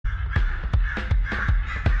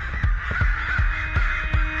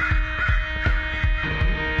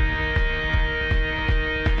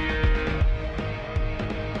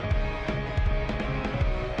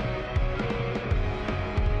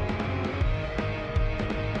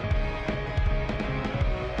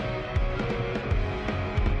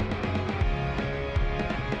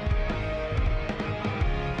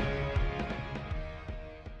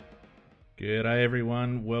G'day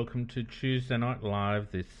everyone, welcome to Tuesday Night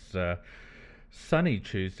Live this sunny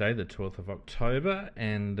Tuesday, the 12th of October,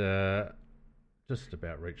 and just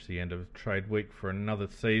about reached the end of trade week for another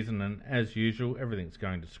season, and as usual everything's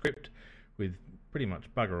going to script with pretty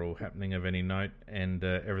much bugger all happening of any note, and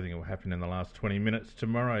everything will happen in the last 20 minutes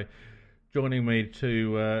tomorrow. Joining me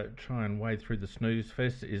to try and wade through the snooze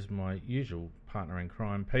fest is my usual partner in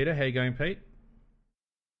crime, Peter. How you going, Pete?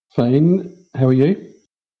 Fine, how are you?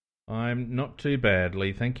 I'm not too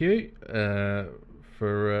badly, thank you,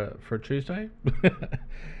 for a Tuesday.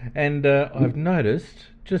 And I've noticed,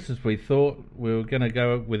 just as we thought we were going to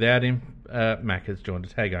go without him, Mac has joined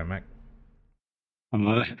us. How you going, Mac?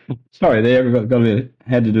 Sorry there,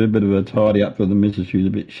 had to do a bit of a tidy up for the missus. She was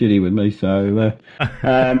a bit shitty with me, so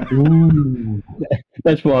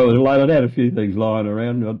that's why I was late. I'd had a few things lying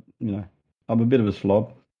around. I'm a bit of a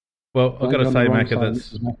slob. Well, I've got to say,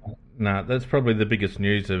 Macca, that's probably the biggest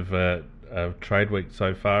news of trade week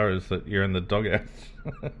so far is that you're in the doghouse.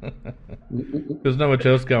 There's not much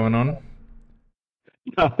else going on.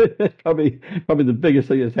 No, that's probably the biggest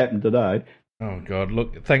thing that's happened today. Oh, God.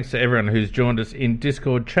 Look, thanks to everyone who's joined us in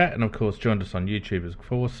Discord chat and, of course, joined us on YouTube, of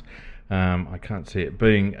course. I can't see it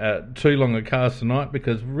being too long a cast tonight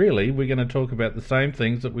because, really, we're going to talk about the same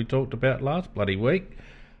things that we talked about last bloody week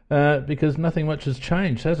because nothing much has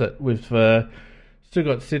changed, has it? We've still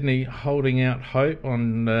got Sydney holding out hope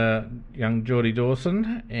on young Geordie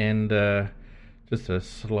Dawson and just a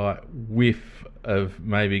slight whiff of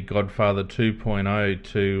maybe Godfather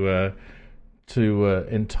 2.0 to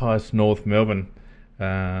entice North Melbourne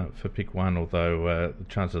for pick one, although the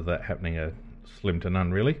chances of that happening are slim to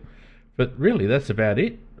none, really. But really, that's about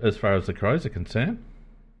it as far as the Crows are concerned.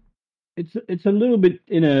 It's a little bit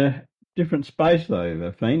in a different space,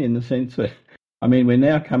 though, Fiend, in the sense that, I mean, we're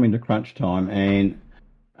now coming to crunch time, and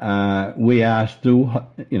we are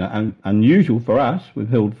still, unusual for us. We've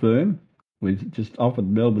held firm. We've just offered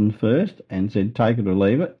Melbourne first and said take it or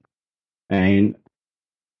leave it, and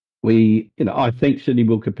I think Sydney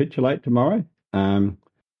will capitulate tomorrow,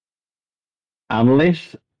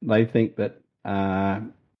 unless they think that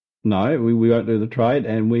no, we won't do the trade,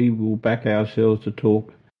 and we will back ourselves to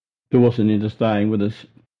talk Dawson into staying with us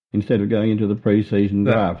instead of going into the pre-season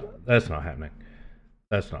draft. That's not happening.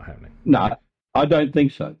 No, I don't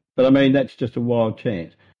think so. But I mean, that's just a wild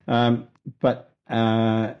chance. But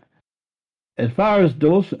as far as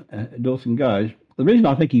Dawson goes, the reason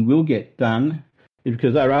I think he will get done is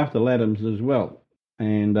because they're after Laddams as well,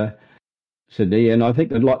 and Sydney, and I think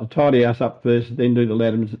they'd like to tidy us up first, then do the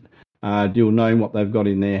Laddams deal, knowing what they've got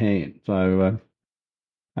in their hand. So,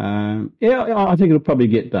 I think it'll probably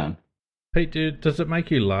get done. Pete, does it make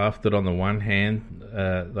you laugh that on the one hand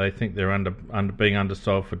they think they're being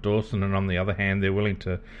undersold for Dawson, and on the other hand they're willing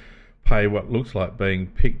to pay what looks like being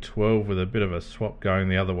pick 12 with a bit of a swap going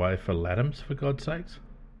the other way for Laddams, for God's sakes?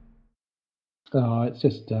 It's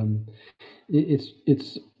just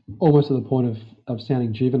it's almost to the point of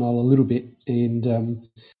sounding juvenile a little bit, and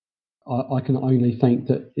I can only think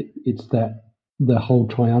that it's that the whole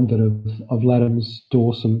triumvirate of Laddams,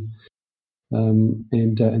 Dawson, and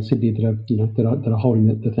Sydney that are holding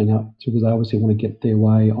the thing up because they obviously want to get their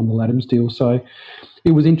way on the Laddams deal. So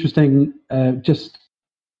it was interesting. Just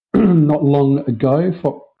not long ago,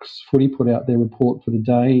 Fox Footy put out their report for the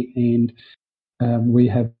day, and we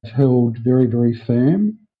have held very, very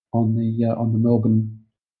firm on the Melbourne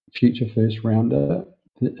future first rounder.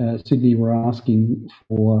 Sydney were asking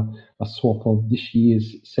for a swap of this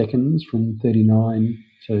year's seconds from 39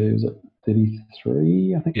 to, was it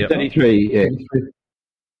 33? I think. Yep. 33, yeah. 33,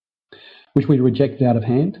 which we rejected out of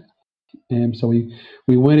hand. So we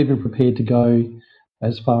weren't even prepared to go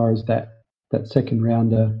as far as that second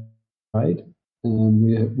rounder trade.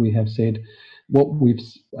 We have said what we've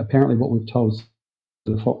told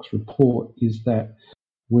the Fox report is that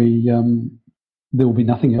there will be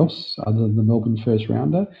nothing else other than the Melbourne first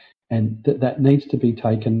rounder, and that needs to be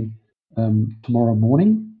taken tomorrow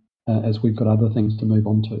morning, as we've got other things to move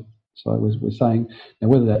on to. So we're saying now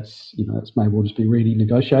whether that's it's maybe we'll just be really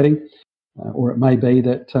negotiating, or it may be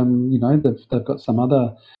that they've got some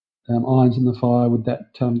other irons in the fire with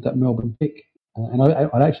that Melbourne pick, and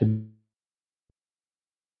I'd actually.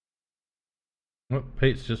 Well,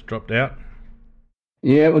 Pete's just dropped out.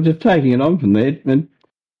 Yeah, well, just taking it on from there. And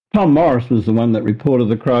Tom Morris was the one that reported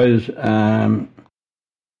the Crows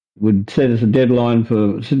would set us a deadline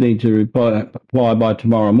for Sydney to reply by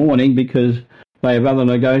tomorrow morning because they have other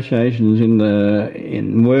negotiations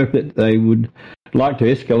in work that they would like to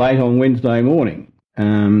escalate on Wednesday morning.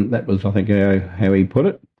 That was, I think, how he put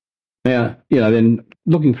it. Now, then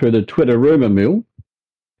looking through the Twitter rumour mill,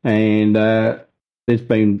 and there's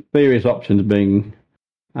been various options being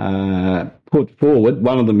put forward.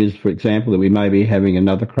 One of them is, for example, that we may be having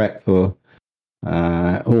another crack for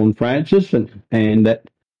Horn Francis, and that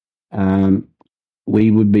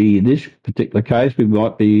we would be, in this particular case, we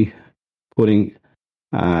might be putting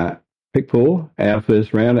pick 4 our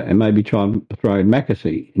first rounder and maybe try and throw in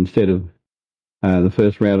Mackesy instead of the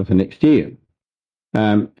first rounder for next year.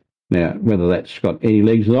 Now, whether that's got any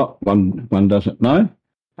legs or not, one doesn't know.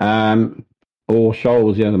 Or Scholl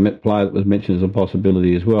was the other player that was mentioned as a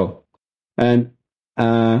possibility as well. And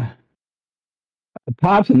apart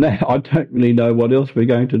from that, I don't really know what else we're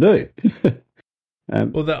going to do. I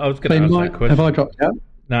was going to ask that question. Have I dropped out?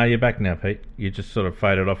 No, you're back now, Pete. You just sort of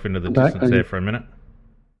faded off into the distance there for a minute.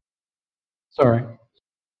 Sorry.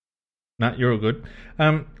 No, you're all good.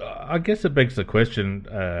 I guess it begs the question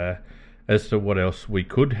as to what else we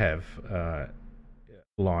could have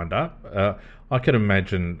lined up. I could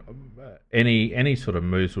imagine any sort of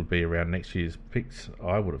moves would be around next year's picks,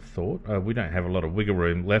 I would have thought. We don't have a lot of wiggle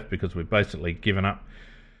room left because we've basically given up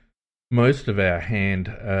most of our hand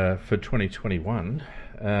for 2021.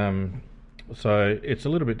 So it's a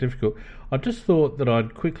little bit difficult. I just thought that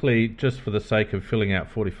I'd quickly, just for the sake of filling out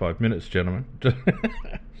 45 minutes, gentlemen,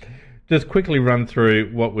 just quickly run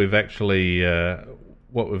through what we've actually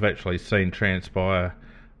seen transpire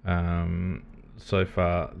so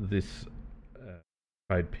far this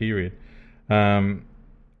trade period.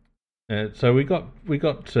 So we got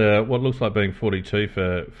what looks like being 42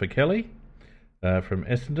 for Kelly from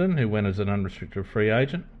Essendon, who went as an unrestricted free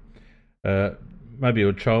agent. Maybe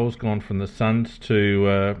O'Chol's gone from the Suns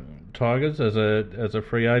to Tigers as a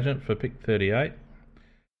free agent for pick 38.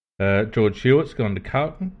 George Hewitt's gone to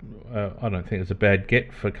Carlton. I don't think it's a bad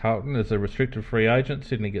get for Carlton as a restricted free agent.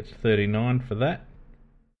 Sydney gets 39 for that.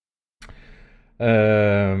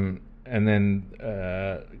 And then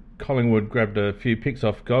Collingwood grabbed a few picks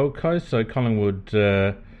off Gold Coast. So Collingwood,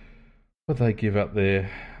 what did they give up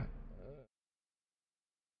there?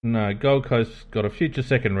 No, Gold Coast got a future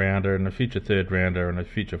second rounder and a future third rounder and a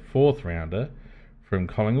future fourth rounder from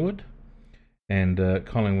Collingwood. And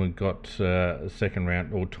Collingwood got a second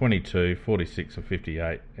round, or 22, 46 or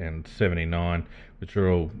 58 and 79, which are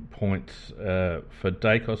all points for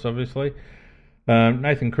Dacos, obviously.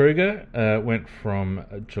 Nathan Kruger went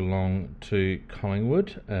from Geelong to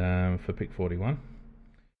Collingwood for pick 41.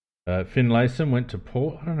 Finlayson went to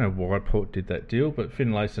Port. I don't know why Port did that deal, but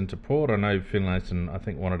Finlayson to Port. I know Finlayson, I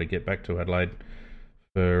think, wanted to get back to Adelaide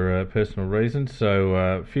for personal reasons.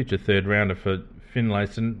 So future third rounder for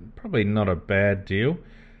Finlayson, probably not a bad deal.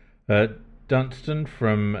 Dunstan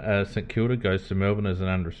from St Kilda goes to Melbourne as an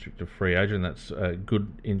unrestricted free agent. That's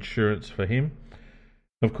good insurance for him.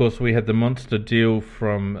 Of course, we had the monster deal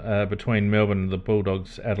from between Melbourne and the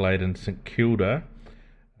Bulldogs, Adelaide and St Kilda,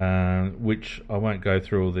 which I won't go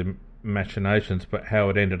through all the machinations, but how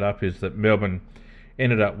it ended up is that Melbourne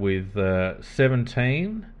ended up with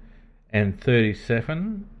 17 and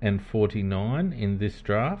 37 and 49 in this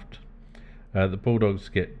draft. The Bulldogs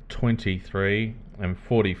get 23 and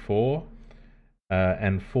 44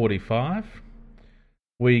 and 45.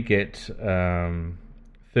 We get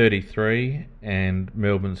 33 and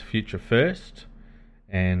Melbourne's future first,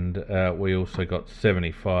 and we also got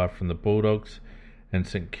 75 from the Bulldogs, and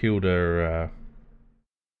St Kilda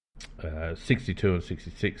 62 and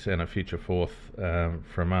 66 and a future fourth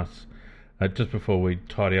from us. Just before we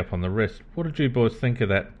tidy up on the rest, what did you boys think of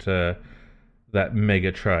that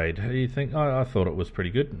mega trade? How do you think? I thought it was pretty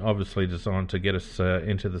good. Obviously designed to get us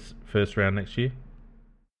into the first round next year.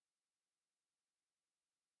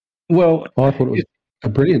 Well, I thought it was a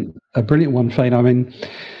brilliant one, Fane. I mean,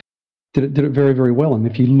 did it very, very well. And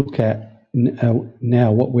if you look at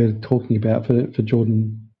now what we're talking about for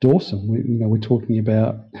Jordan Dawson, we're talking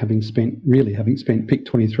about having spent pick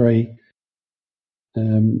 23,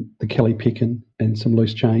 the Kelly pick and some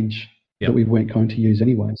loose change that we weren't going to use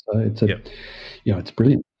anyway. So it's it's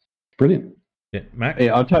brilliant. Brilliant. Yeah, Mac?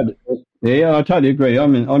 Yeah, I totally agree.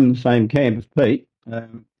 I'm in the same camp as Pete.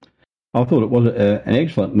 I thought it was an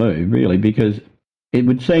excellent move, really, because it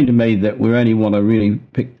would seem to me that we only want to really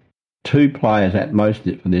pick two players at most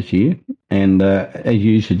for this year. And as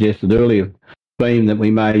you suggested earlier, being that we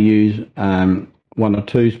may use one or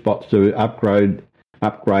two spots to upgrade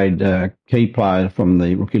key players from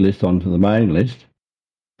the rookie list onto the main list.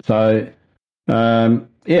 So, I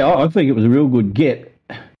think it was a real good get.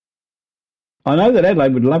 I know that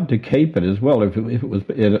Adelaide would love to keep it as well if it was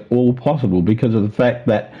at all possible, because of the fact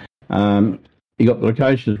that you got the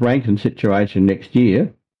locations ranking situation next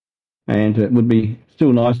year, and it would be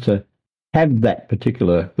still nice to have that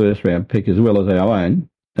particular first round pick as well as our own.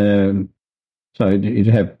 So you'd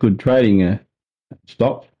have good trading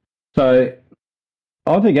stopped. So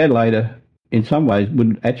I think Adelaide, in some ways,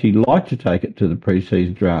 would actually like to take it to the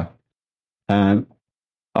pre-season draft. I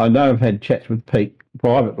know I've had chats with Pete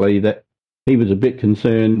privately that he was a bit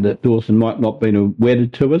concerned that Dawson might not be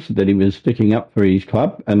wedded to us, that he was sticking up for his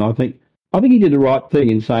club, and I think he did the right thing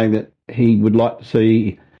in saying that he would like to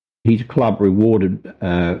see his club rewarded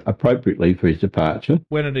appropriately for his departure.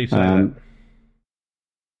 When did he say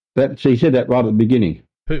that? He said that right at the beginning.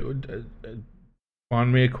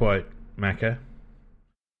 Find me a quote, Macca.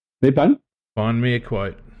 Find me a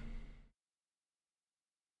quote.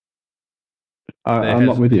 I'm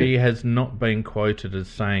not with you. He has not been quoted as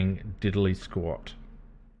saying diddly squat.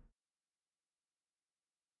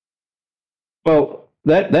 Well,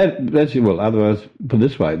 that's well. Otherwise, put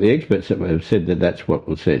this way, the experts have said that that's what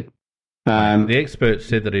was said. The experts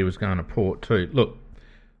said that he was going to Port too. Look,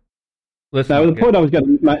 the point I was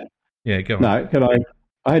going to make. Yeah, go on. No, can I?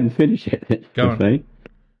 I hadn't finished yet. Go on.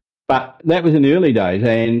 But that was in the early days,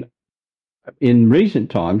 and in recent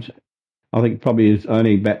times, I think probably it's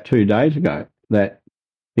only about 2 days ago that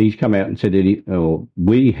he's come out and said that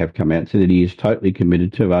we have come out and said that he is totally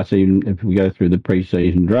committed to us, even if we go through the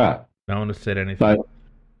pre-season draft. No one has said anything. So,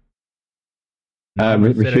 no one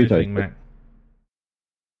has said anything, Mac.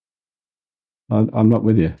 I'm not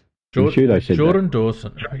with you. Jordan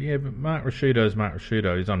Dawson. Yeah, but Mark Rasciuto's Mark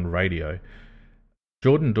Rasciuto. He's on radio.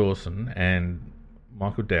 Jordan Dawson and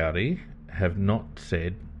Michael Dowdy have not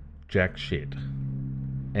said jack shit.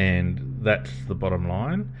 And that's the bottom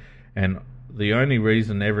line. And the only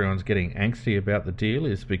reason everyone's getting angsty about the deal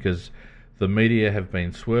is because the media have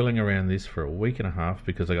been swirling around this for a week and a half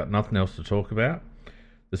because they got nothing else to talk about.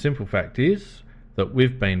 The simple fact is that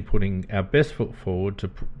we've been putting our best foot forward to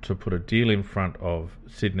put a deal in front of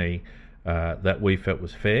Sydney that we felt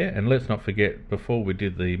was fair. And let's not forget, before we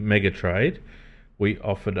did the mega trade, we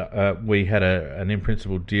had an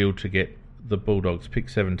in-principle deal to get the Bulldogs pick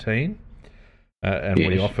 17.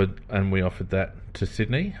 We offered that to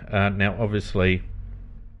Sydney. Now, obviously,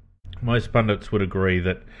 most pundits would agree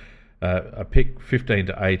that a pick 15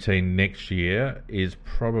 to 18 next year is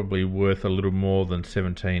probably worth a little more than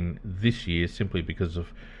 17 this year, simply because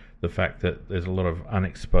of the fact that there's a lot of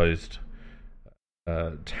unexposed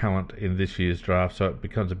talent in this year's draft. So it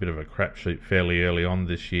becomes a bit of a crapshoot fairly early on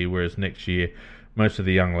this year, whereas next year most of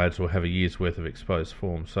the young lads will have a year's worth of exposed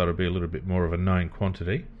form, so it'll be a little bit more of a known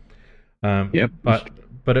quantity.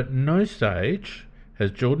 But at no stage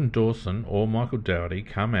has Jordan Dawson or Michael Dowdy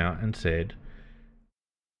come out and said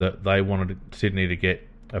that they wanted Sydney to get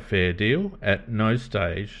a fair deal. At no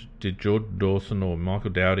stage did Jordan Dawson or Michael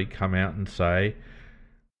Dowdy come out and say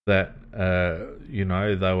that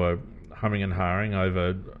they were humming and hawing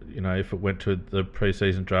over if it went to the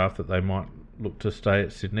pre-season draft that they might look to stay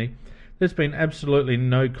at Sydney. There's been absolutely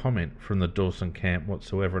no comment from the Dawson camp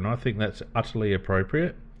whatsoever, and I think that's utterly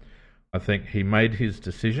appropriate. I think he made his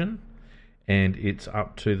decision, and it's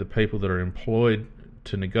up to the people that are employed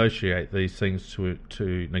to negotiate these things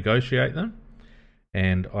to negotiate them.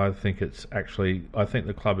 And I think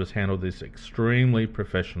the club has handled this extremely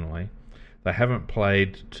professionally. They haven't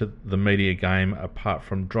played to the media game apart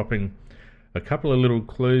from dropping a couple of little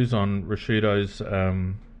clues on Rasciuto's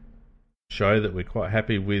show that we're quite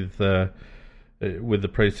happy with the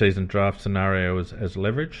pre-season draft scenario as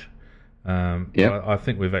leverage. I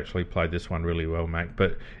think we've actually played this one really well, Mac.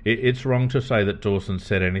 But it's wrong to say that Dawson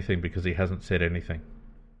said anything because he hasn't said anything.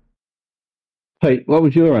 Pete, what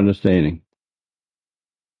was your understanding?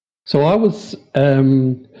 So I was,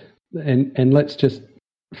 and let's just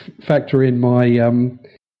factor in my,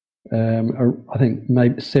 I think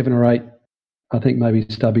maybe 7 or 8, I think maybe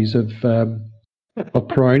stubbies of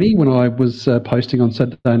Peroni when I was posting on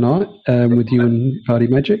Saturday night with you and Party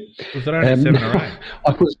Magic. Was it only 7 or 8?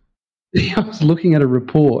 I was looking at a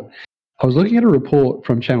report. I was looking at a report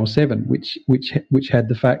from Channel 7, which had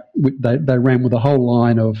the fact they ran with a whole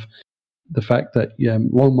line of the fact that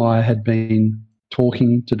Longmire had been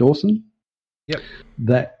talking to Dawson. Yep.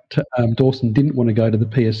 That Dawson didn't want to go to the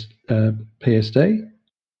PSD.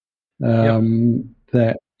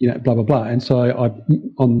 That blah blah blah. And so I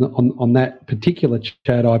on that particular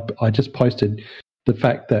chat, I just posted the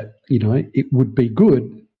fact that it would be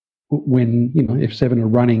good when if Seven are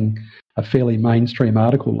running a fairly mainstream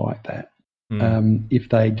article like that, if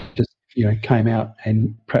they just came out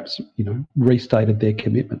and perhaps restated their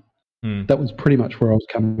commitment. That was pretty much where I was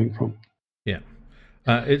coming from. Yeah,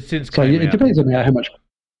 it depends on how much.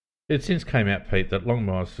 It since came out, Pete, that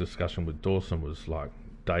Longmire's discussion with Dawson was like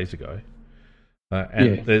days ago,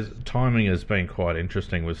 there's timing has been quite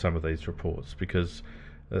interesting with some of these reports because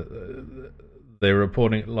they're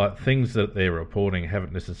reporting, like, things that they're reporting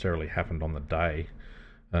haven't necessarily happened on the day.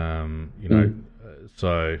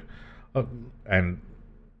 So, and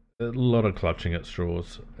a lot of clutching at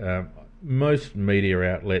straws. Most media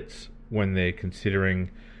outlets, when they're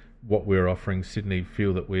considering what we're offering Sydney,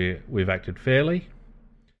 feel that we've acted fairly,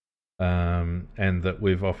 and that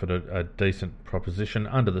we've offered a decent proposition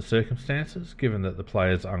under the circumstances, given that the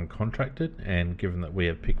player's uncontracted and given that we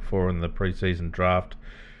have picked 4 in the pre-season draft,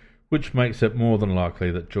 which makes it more than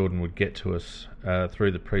likely that Jordan would get to us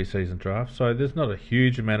through the pre-season draft. So there's not a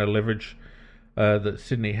huge amount of leverage that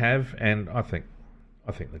Sydney have, and I think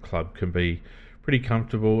the club can be pretty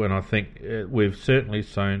comfortable, and I think we've certainly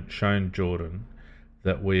shown Jordan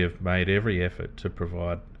that we have made every effort to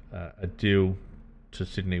provide a deal to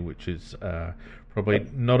Sydney, which is probably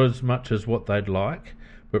not as much as what they'd like,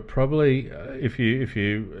 but probably, if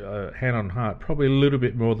you hand on heart, probably a little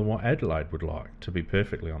bit more than what Adelaide would like, to be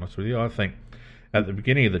perfectly honest with you. I think at the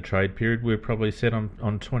beginning of the trade period, we were probably set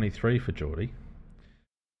on 23 for Geordie.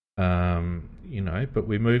 But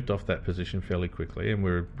we moved off that position fairly quickly, and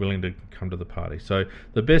we're willing to come to the party. So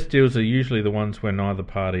the best deals are usually the ones where neither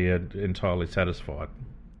party are entirely satisfied.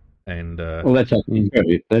 And well, that's actually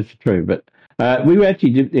true. That's true. But we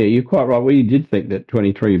actually did. Yeah, you're quite right. We did think that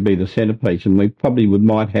 23 would be the centrepiece, and we probably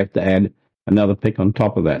might have to add another pick on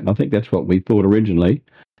top of that. And I think that's what we thought originally.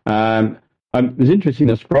 It was interesting.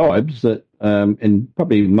 The Scribes that, in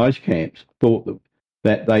probably most camps, thought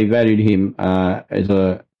that they valued him as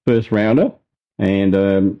a first rounder,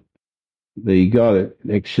 and the guy that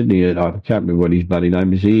ex-Sydney, I can't remember what his bloody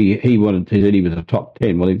name is. He said he was a top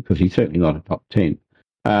 10. Well, because he's certainly not a top 10.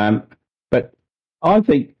 But I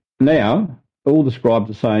think now all the Scribes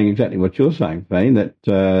are saying exactly what you're saying, Fane,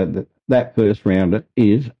 that first rounder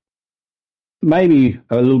is maybe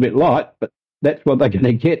a little bit light, but that's what they're going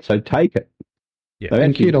to get. So take it. Yeah, so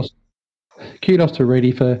and kudos to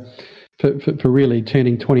Reedy for really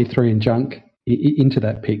turning 23 and junk into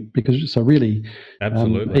that pick, because so really,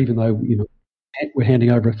 absolutely, even though we're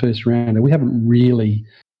handing over a first rounder, we haven't really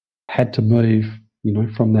had to move,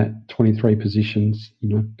 from that 23 positions,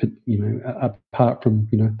 apart from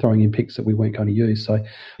throwing in picks that we weren't going to use. So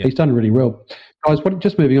he's done really well, guys.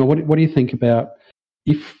 Just moving on, what do you think about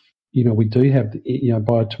if we do have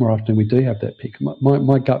by tomorrow afternoon we do have that pick?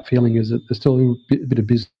 My gut feeling is that there's still a bit of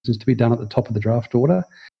business to be done at the top of the draft order.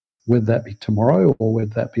 Whether that be tomorrow or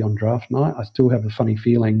whether that be on draft night, I still have a funny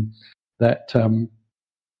feeling that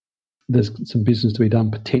there's some business to be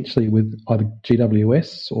done potentially with either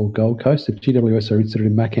GWS or Gold Coast. If GWS are interested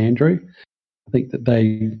in Mac Andrew, I think that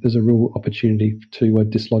there's a real opportunity to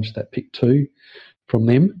dislodge that pick 2 from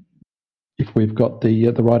them if we've got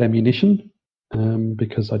the right ammunition.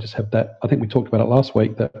 Because I just have that. I think we talked about it last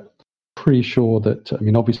week. That pretty sure that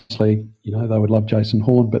obviously they would love Jason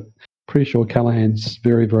Horn, but pretty sure Callahan's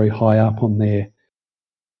very, very high up on their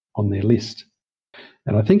list.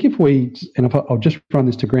 And I think I'll just run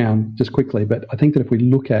this to ground just quickly, but I think that if we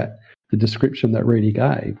look at the description that Reedy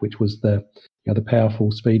gave, which was the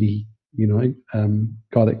powerful, speedy, guy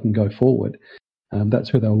that can go forward, that's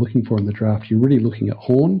who they were looking for in the draft. You're really looking at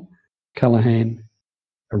Horn, Callahan,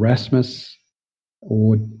 Erasmus,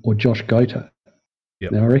 or Josh Gota.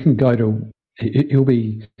 Yep. Now I reckon Gota, he'll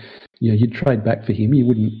be, you'd trade back for him. You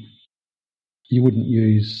wouldn't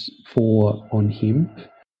use 4 on him.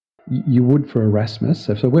 You would for Erasmus.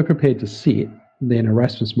 So if we're prepared to sit, then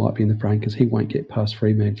Erasmus might be in the front because he won't get past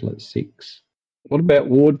Fremantle at 6. What about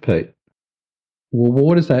Ward, Pete? Well,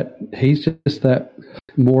 Ward is that he's just that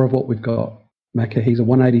more of what we've got. Macca, he's a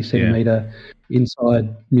 180 centimetre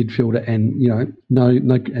inside midfielder, and no,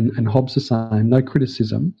 and Hobbs the same. No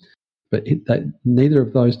criticism, but neither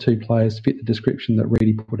of those two players fit the description that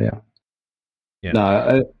Reedy put out. Yeah.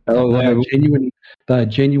 No, they're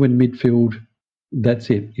genuine midfield. That's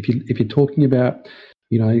it. If you're talking about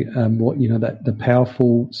the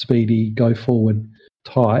powerful, speedy, go forward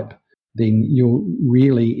type, then you're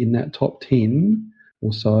really in that top 10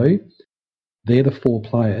 or so. They're the 4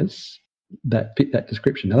 players that fit that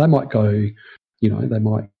description. Now they might go, they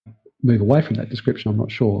might move away from that description. I'm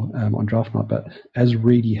not sure on draft night, but as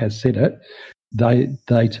Reedy has said it,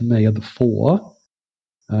 they to me are the 4.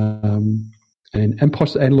 And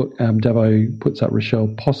look, Davo puts up Rochelle,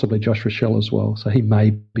 possibly Josh Rochelle as well. So he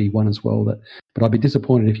may be one as well. But I'd be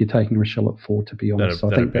disappointed if you're taking Rochelle at 4, to be honest.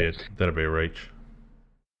 That'd be a reach.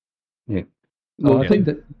 Yeah. I think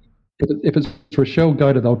that if it's Rochelle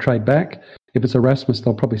Gota, they'll trade back. If it's Erasmus,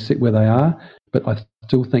 they'll probably sit where they are. But I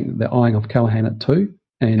still think that they're eyeing off Callahan at 2.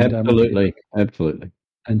 And, absolutely.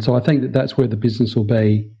 And so I think that that's where the business will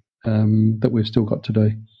be that we've still got to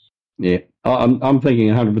do. Yeah, I'm thinking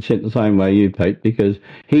 100% the same way you, Pete, because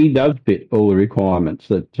he does fit all the requirements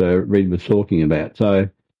that Reed was talking about. So,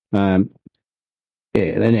 yeah,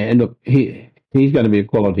 and look, he's going to be a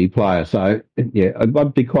quality player. So, yeah,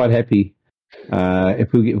 I'd be quite happy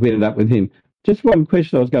if we ended up with him. Just one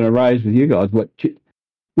question I was going to raise with you guys: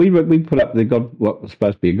 we put up what was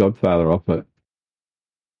supposed to be a godfather offer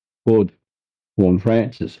for Vaughan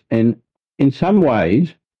Francis, and in some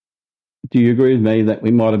ways, do you agree with me that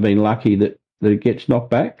we might have been lucky that it gets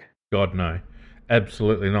knocked back? God, no.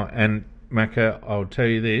 Absolutely not. And, Macca, I'll tell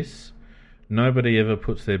you this, nobody ever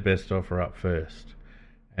puts their best offer up first.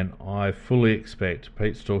 And I fully expect,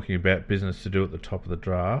 Pete's talking about business to do at the top of the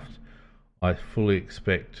draft, I fully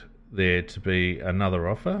expect there to be another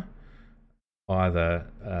offer, either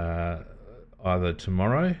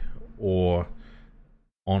tomorrow or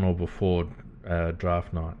on or before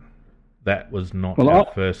draft night. That was not our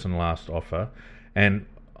first and last offer. And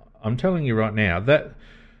I'm telling you right now, that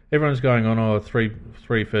everyone's going on, three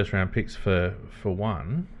first round picks for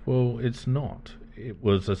one. Well, it's not. It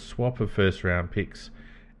was a swap of first round picks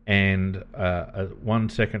and one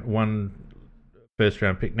first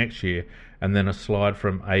round pick next year, and then a slide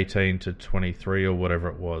from 18 to 23 or whatever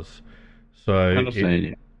it was. So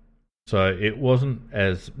it wasn't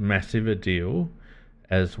as massive a deal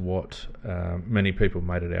as what many people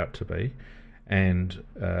made it out to be. And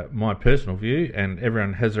my personal view, and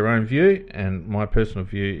everyone has their own view, and my personal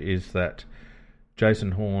view is that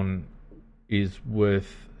Jason Horn is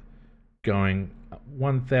worth going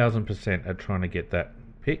 1,000% at trying to get that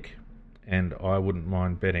pick, and I wouldn't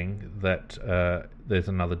mind betting that there's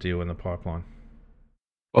another deal in the pipeline.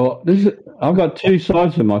 Well, I've got two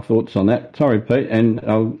sides of my thoughts on that. Sorry, Pete, and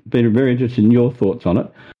I'll be very interested in your thoughts on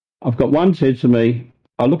it. I've got one says to me,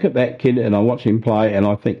 I look at that kid and I watch him play, and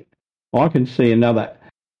I think I can see another,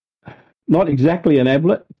 not exactly an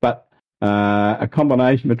Ablett, but a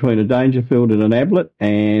combination between a Dangerfield and an Ablett,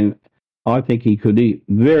 and I think he could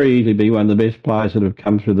very easily be one of the best players that have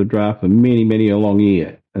come through the draft for many, many a long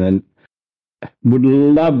year, and would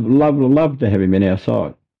love to have him in our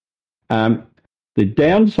side. The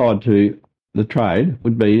downside to the trade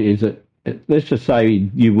would be is that, let's just say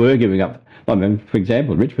you were giving up, I mean, for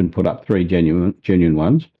example, Richmond put up 3 genuine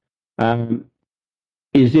ones,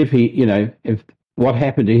 is if what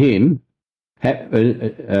happened to him,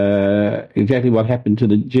 exactly what happened to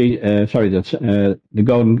the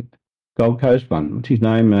Gold Coast one. What's his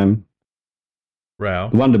name? Rao.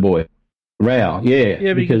 Wonder Boy. Rao, yeah.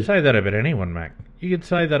 Yeah, but you could say that about anyone, Mac. You could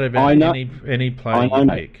say that about any player you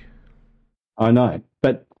pick. I know,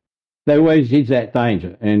 but there always is that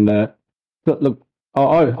danger. And look,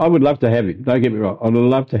 I would love to have him. Don't get me wrong. I'd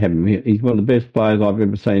love to have him. He's one of the best players I've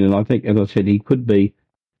ever seen, and I think, as I said, he could be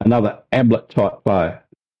another Ablett-type player.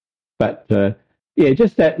 But,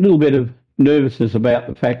 just that little bit of nervousness about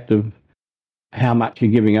the fact of how much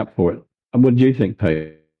you're giving up for it. And what do you think,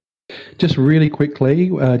 Pete? Just really quickly,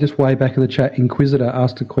 just way back in the chat, Inquisitor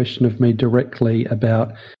asked a question of me directly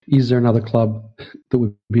about, is there another club that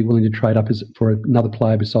would be willing to trade up for another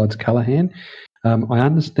player besides Callaghan? I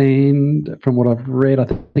understand from what I've read, I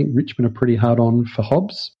think Richmond are pretty hard on for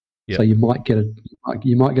Hobbs. Yep. So you might get a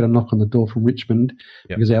knock on the door from Richmond,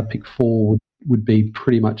 because our pick 4 would be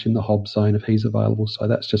pretty much in the Hobbs zone if he's available. So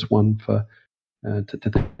that's just one for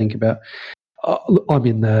to think about. I'm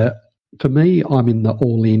in the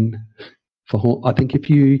all-in for Horn. I think if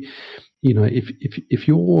if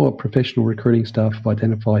your professional recruiting staff have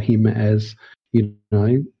identified him as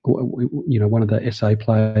one of the SA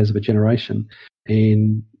players of a generation,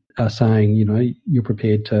 and are saying you're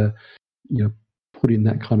prepared to put in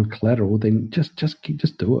that kind of collateral, then just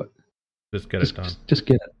do it. Just get it done. Just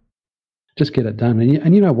get it done.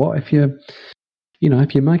 And you know what? If you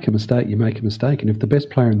make a mistake, you make a mistake. And if the best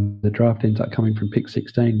player in the draft ends up coming from pick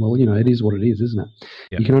 16, well, it is what it is, isn't it?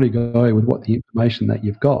 Yep. You can only go with what the information that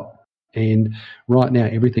you've got. And right now,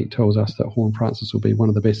 everything tells us that Horn Francis will be one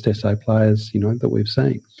of the best SA players, that we've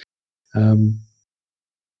seen. And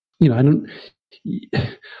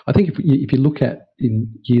I think if you look at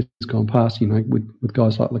in years gone past, with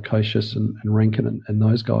guys like Lukosius and Rankin and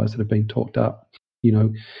those guys that have been talked up,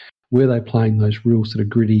 were they playing those real sort of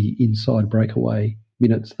gritty inside breakaway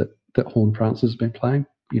minutes that Horn Francis has been playing?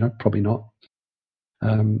 Probably not.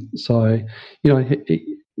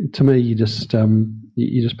 To me, you just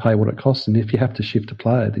pay what it costs, and if you have to shift a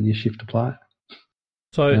player, then you shift a player.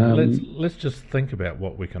 So let's just think about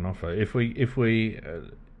what we can offer. If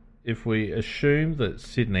we assume that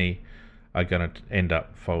Sydney are going to end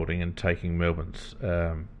up folding and taking Melbourne's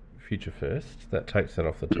future first, that takes that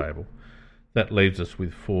off the table. That leaves us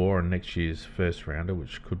with 4 on next year's first rounder,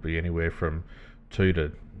 which could be anywhere from 2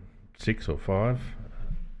 to 6 or 5,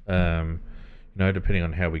 depending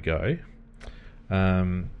on how we go.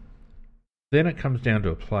 Then it comes down to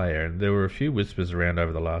a player, and there were a few whispers around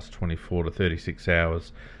over the last 24 to 36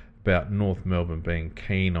 hours about North Melbourne being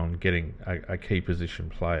keen on getting a key position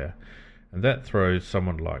player. And that throws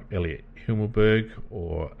someone like Elliot Himmelberg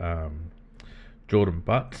or Jordan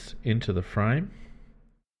Butts into the frame.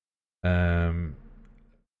 I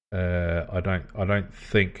don't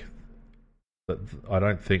think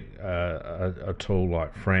a tool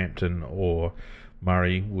like Frampton or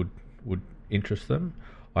Murray would interest them.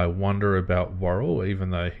 I wonder about Worrell,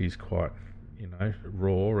 even though he's quite,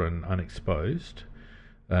 raw and unexposed.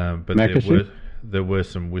 But there were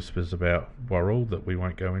some whispers about Worrell that we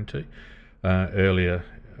won't go into earlier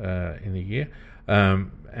in the year.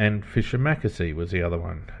 And Fisher Mackesy was the other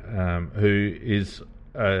one, who is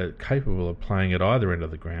capable of playing at either end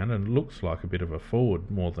of the ground and looks like a bit of a forward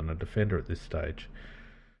more than a defender at this stage.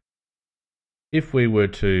 If we were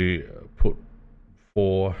to put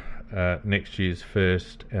 4 next year's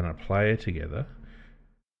first and a player together,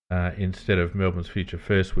 instead of Melbourne's future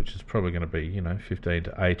first, which is probably going to be 15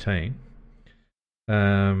 to 18,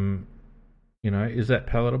 is that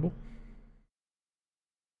palatable?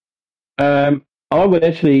 I would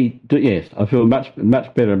actually do, yes. I feel much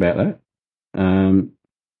better about that,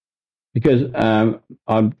 because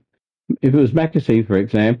if it was Mackesy, for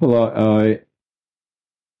example,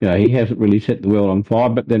 he hasn't really set the world on fire.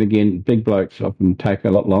 But then again, big blokes often take a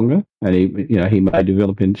lot longer, and he may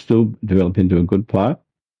still develop into a good player.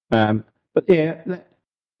 But yeah,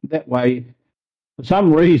 that way, for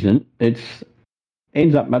some reason, it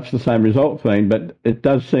ends up much the same result for him, but it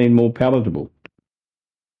does seem more palatable.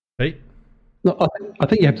 Pete? No, I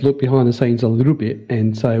think you have to look behind the scenes a little bit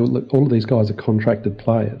and say, look, all of these guys are contracted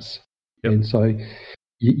players. Yep. And so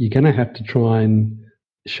you're going to have to try and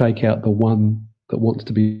shake out the one that wants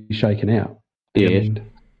to be shaken out. Yes.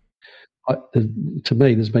 And to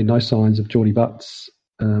me, there's been no signs of Geordie Butts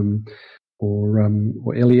or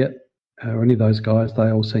Elliot or any of those guys.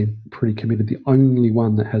 They all seem pretty committed. The only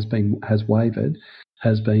one that has wavered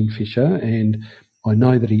has been Fisher, and I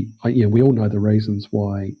know that we all know the reasons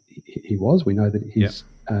why he was. We know that his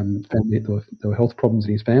family, there were health problems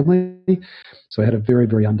in his family, so he had a very,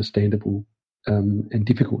 very understandable and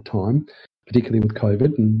difficult time, particularly with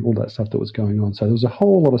COVID and all that stuff that was going on. So there was a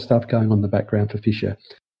whole lot of stuff going on in the background for Fisher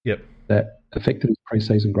that affected his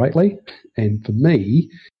pre-season greatly, and for me,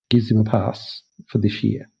 gives him a pass for this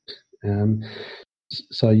year.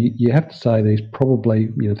 So you have to say that he's probably,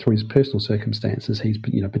 through his personal circumstances, he's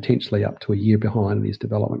potentially up to a year behind in his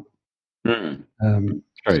development.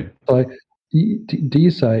 True. So do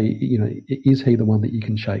you say, is he the one that you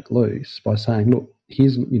can shake loose by saying, look,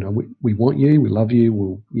 here's, we want you, we love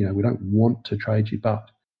you, we don't want to trade you,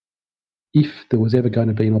 but if there was ever going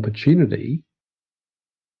to be an opportunity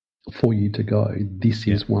for you to go, this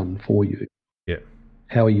is one for you. Yeah.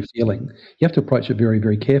 How are you feeling? You have to approach it very,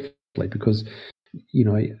 very carefully because,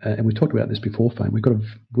 and we talked about this before, Fane,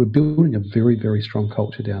 we're building a very, very strong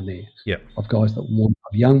culture down there of guys of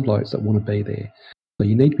young blokes that want to be there. So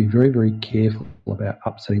you need to be very, very careful about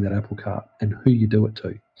upsetting that apple cart and who you do it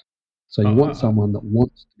to. So you want someone that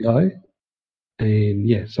wants to go,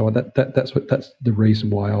 and so that's the reason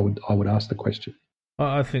why I would ask the question.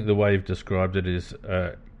 I think the way you've described it is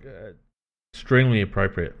extremely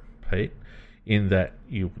appropriate, Pete, in that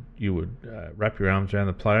you would wrap your arms around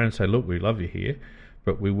the player and say, look, we love you here,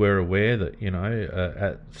 but we were aware that,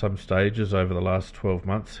 at some stages over the last 12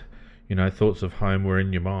 months, thoughts of home were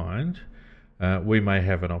in your mind. We may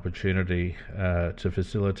have an opportunity to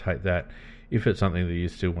facilitate that if it's something that you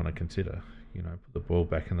still want to consider. Put the ball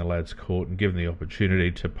back in the lad's court and give them the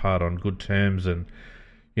opportunity to part on good terms and,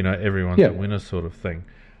 everyone's a winner sort of thing.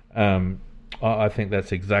 I think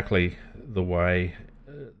that's exactly the way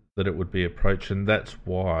that it would be approached, and that's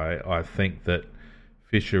why I think that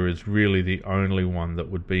Fisher is really the only one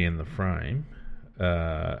that would be in the frame,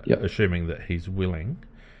 assuming that he's willing.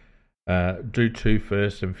 Do 2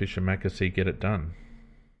 first and Fisher Mackesy get it done?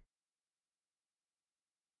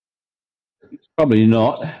 Probably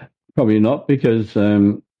not, because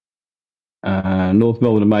North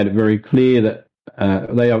Melbourne have made it very clear that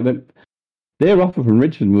their offer from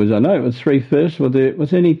Richmond was, I know it was 3 firsts.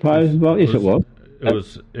 Was any players involved? Yes, it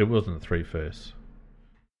was. It wasn't 3 firsts.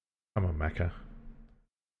 Come on, Macca.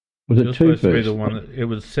 Was it 2 supposed firsts? To be the one it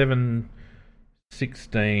was 7,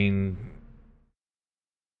 16,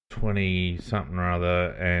 20 something or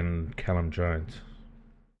other, and Callum Jones.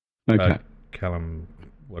 Okay. Callum,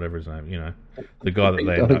 whatever his name, the guy that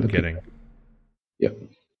they ended up getting. Yep.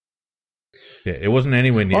 Yeah, it wasn't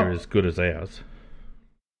anywhere near as good as ours.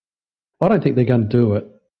 I don't think they're going to do it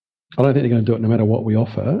I don't think they're going to do it no matter what we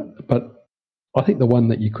offer, but I think the one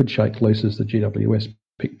that you could shake loose is the GWS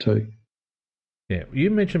pick 2. Yeah, you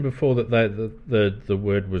mentioned before that the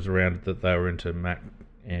word was around that they were into Mac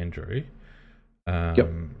Andrew. Yep.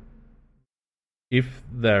 If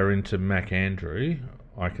they're into Mac Andrew,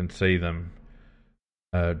 I can see them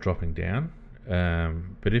dropping down.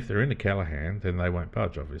 But if they're into Callahan, then they won't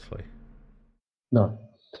budge, obviously. No.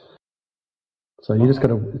 So you just got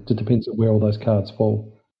to. It depends on where all those cards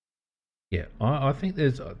fall. Yeah, I think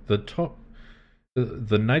there's the top.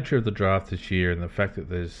 The nature of the draft this year and the fact that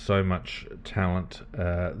there's so much talent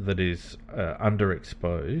that is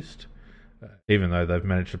underexposed, even though they've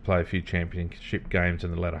managed to play a few championship games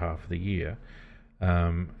in the latter half of the year,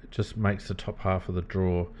 just makes the top half of the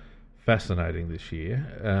draw fascinating this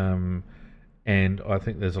year. And I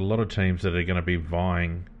think there's a lot of teams that are going to be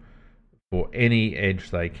vying for any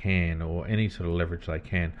edge they can or any sort of leverage they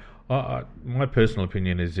can. My personal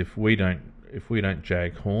opinion is if we don't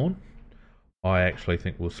jag Horn, I actually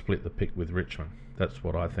think we'll split the pick with Richmond. That's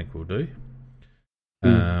what I think we'll do.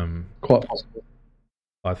 Quite possible.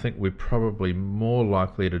 I think we're probably more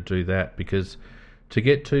likely to do that because to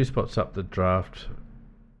get 2 spots up the draft,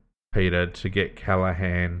 Peter, to get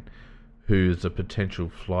Callahan, who's a potential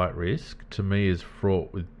flight risk, to me is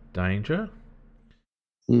fraught with danger.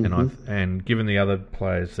 Mm-hmm. And given the other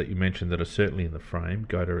players that you mentioned that are certainly in the frame,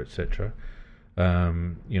 Goda, etc.,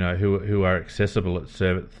 who are accessible at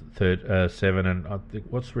 7, and I think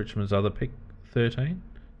what's Richmond's other pick? 13,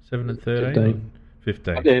 7 and 13,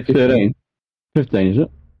 15. Yeah, 13. 15, is it?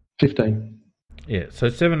 15. Yeah, so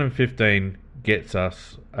 7 and 15 gets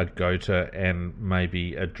us a Gota and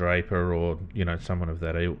maybe a Draper or someone of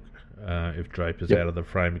that ilk if Draper's out of the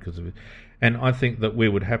frame because of it. And I think that we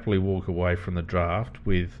would happily walk away from the draft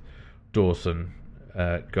with Dawson,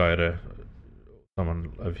 Gota,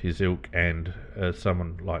 someone of his ilk, and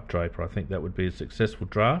someone like Draper. I think that would be a successful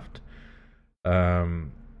draft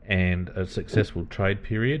and a successful trade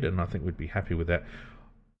period, and I think we'd be happy with that.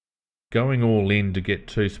 Going all in to get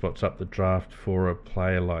 2 spots up the draft for a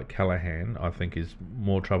player like Callahan, I think is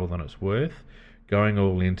more trouble than it's worth. Going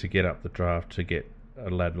all in to get up the draft to get a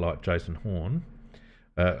lad like Jason Horn,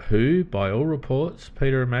 who, by all reports,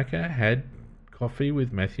 Peter Amaka had coffee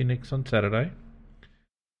with Matthew Nix on Saturday.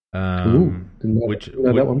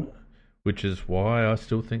 Which is why I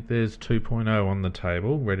still think there's 2.0 on the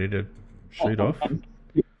table, ready to shoot off.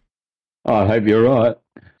 I hope you're right.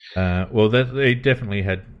 He definitely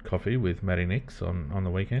had coffee with Matty Nix on the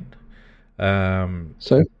weekend.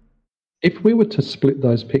 So, if we were to split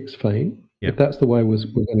those picks, Fiend, if that's the way we're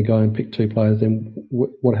going to go and pick 2 players, then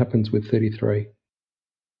what happens with 33?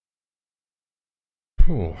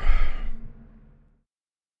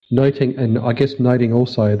 Noting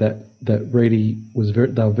also that Reedy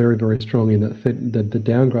they were very, very strong in that the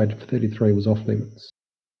downgrade for 33 was off limits.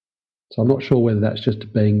 So I'm not sure whether that's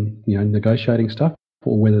just being negotiating stuff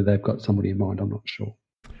or whether they've got somebody in mind. I'm not sure.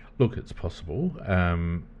 Look, it's possible.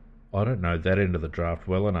 I don't know that end of the draft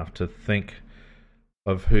well enough to think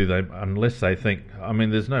of who unless they think. I mean,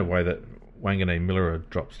 there's no way that Wanganeen Miller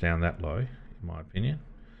drops down that low, in my opinion.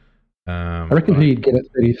 I reckon he'd get at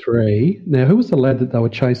 33. Now, who was the lad that they were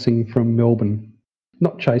chasing from Melbourne?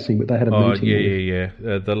 Not chasing, but they had a meeting. Yeah.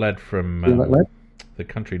 The lad from that lad? The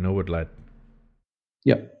Country Norwood lad.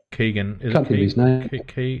 Yep. Keegan. Can't think of his name.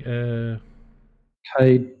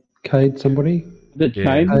 Cade somebody?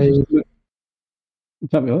 Cade?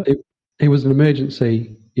 Something like that. It was an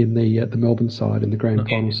emergency in the Melbourne side, in the grand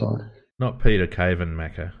final side. Not Peter Caven,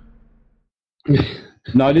 Macca.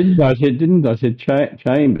 No, I didn't. I said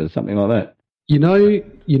Chambers, something like that. You know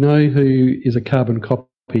who is a carbon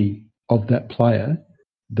copy of that player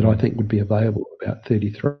that I think would be available about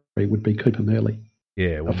 33 would be Cooper Murley.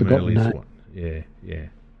 Yeah, well, I've forgotten Murley's that. one. Yeah.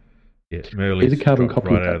 Murley's He's a carbon copy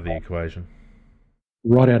right out of the equation.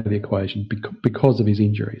 Right out of the equation because of his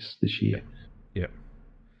injuries this year. Yeah.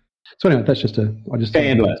 So anyway, that's just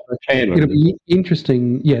Chandler. It'll be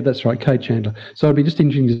interesting. Yeah, that's right, Cade Chandler. So it'll be just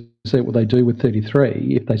interesting to see what they do with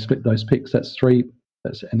 33 if they split those picks. That's 3.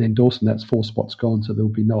 And then Dawson, that's 4 spots gone. So there'll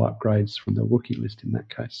be no upgrades from the rookie list in that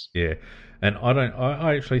case. Yeah, and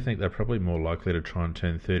I actually think they're probably more likely to try and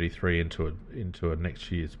turn 33 into a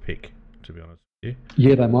next year's pick. To be honest with you.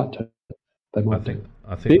 Yeah, they might do.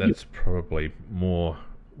 I think that's probably more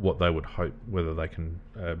what they would hope. Whether they can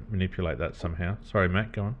manipulate that somehow. Sorry,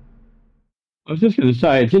 Matt, go on. I was just going to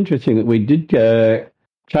say, it's interesting that we did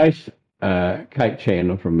chase Kate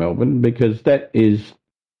Chandler from Melbourne because that is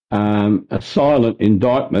a silent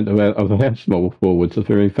indictment of our small forwards. The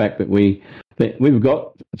very fact that we've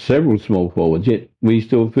got several small forwards, yet we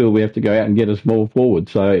still feel we have to go out and get a small forward.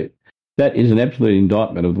 So that is an absolute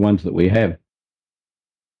indictment of the ones that we have.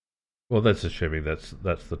 Well, that's assuming that's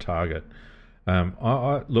the target.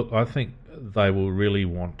 I think they will really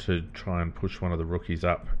want to try and push one of the rookies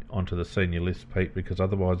up onto the senior list, Pete, because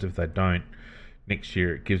otherwise, if they don't, next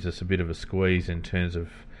year it gives us a bit of a squeeze in terms of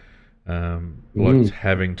blokes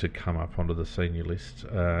having to come up onto the senior list.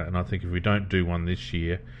 And I think if we don't do one this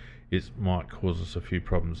year, it might cause us a few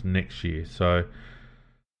problems next year. So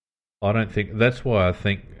I don't think that's why I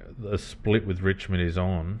think the split with Richmond is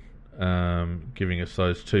on, giving us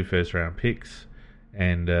those 2 first-round picks,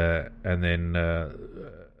 and then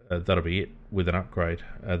that'll be it with an upgrade.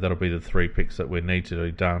 That'll be the 3 picks that we need to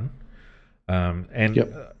do done.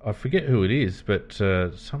 I forget who it is, but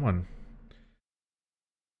someone.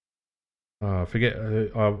 I forget.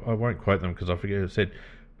 I won't quote them because I forget who it said.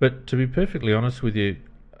 But to be perfectly honest with you,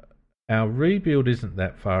 our rebuild isn't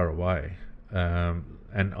that far away,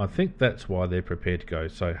 and I think that's why they're prepared to go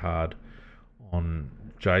so hard on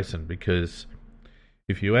Jason, because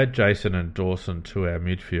if you add Jason and Dawson to our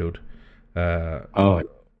midfield,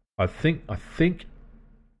 I think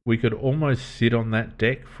we could almost sit on that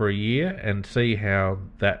deck for a year and see how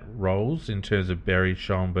that rolls in terms of Berry,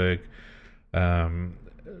 Schoenberg,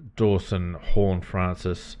 Dawson, Horn,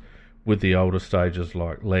 Francis, with the older stages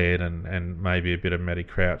like Laird and maybe a bit of Matty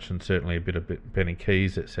Crouch and certainly a bit of Benny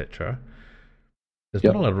Keys, etc. There's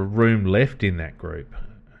not a lot of room left in that group.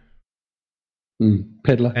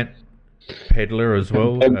 Pedler. And Pedler as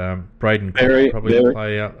well. Braden could probably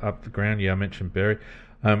play up the ground. Yeah, I mentioned Berry.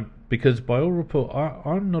 Because by all report,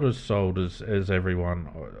 I'm not as sold as everyone.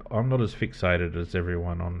 I'm not as fixated as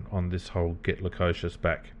everyone on this whole get Lukosius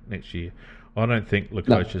back next year. I don't think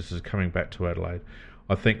Lukosius is coming back to Adelaide.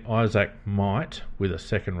 I think Isaac might with a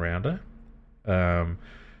second rounder.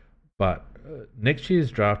 But next year's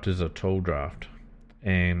draft is a tall draft.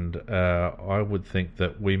 And I would think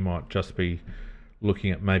that we might just be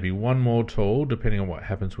looking at maybe one more tall, depending on what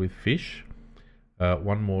happens with Fish.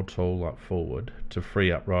 One more tall up forward to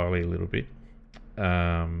free up Riley a little bit.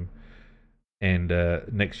 And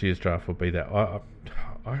next year's draft will be that.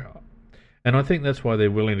 And I think that's why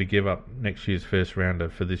they're willing to give up next year's first rounder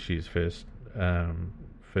for this year's first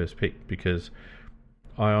pick, because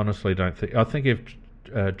I honestly don't think... I think if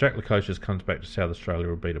Jack Lukosius comes back to South Australia,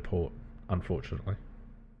 will beat a Port, unfortunately.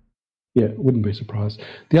 Yeah, wouldn't be surprised.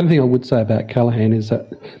 The other thing I would say about Callaghan is that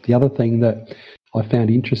the other thing that I found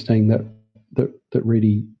interesting that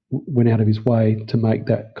really went out of his way to make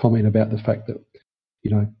that comment about the fact that,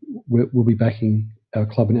 we'll be backing our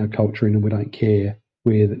club and our culture in, and we don't care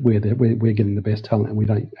we're getting the best talent, and we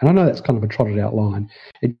don't. And I know that's kind of a trotted out line.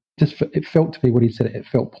 It felt to me what he said. It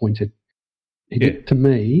felt pointed. To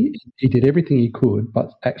me, he did everything he could,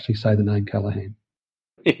 but actually say the name Callaghan.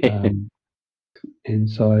 And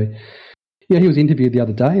so, he was interviewed the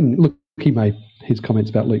other day, and look, he made his comments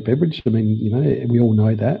about Luke Beveridge. I mean, we all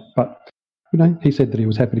know that, but he said that he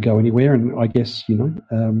was happy to go anywhere, and I guess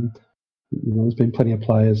there's been plenty of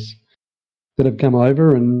players that have come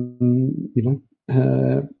over and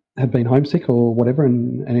have been homesick or whatever,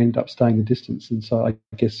 and ended up staying the distance. And so I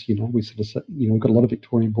guess we sort of we've got a lot of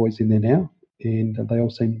Victorian boys in there now, and they all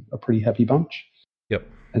seem a pretty happy bunch. Yep.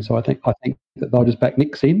 And so I think that they'll just back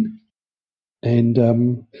Nick's in,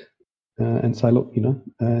 and say, look,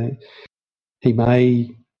 he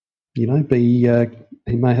may he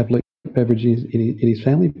may have Luke Beveridge in his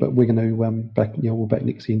family, but we're going to we'll back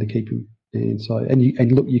Nick's in to keep him. And so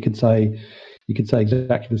look, you could say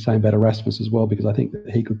exactly the same about Erasmus as well, because I think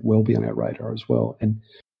that he could well be on our radar as well. And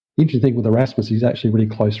the interesting thing with Erasmus, he's actually really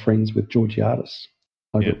close friends with Georgiadis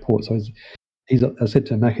over at Port. So he's I said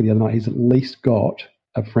to Macca the other night, he's at least got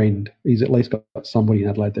a friend. He's at least got somebody in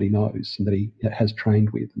Adelaide that he knows and that he has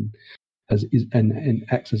trained with and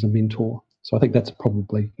acts as a mentor. So I think that's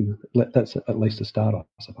probably that's at least a start, I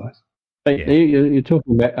suppose. You're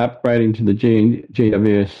talking about upgrading to the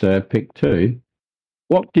GWS pick 2.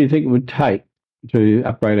 What do you think it would take to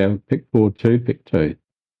upgrade our pick 4 to pick 2?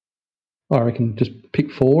 I reckon just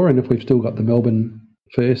pick 4, and if we've still got the Melbourne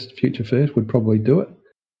future first, we'd probably do it.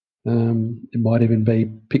 It might even be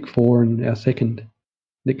pick 4 and our second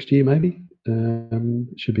next year, maybe.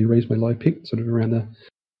 It should be reasonably low pick, sort of around the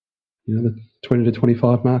 20 to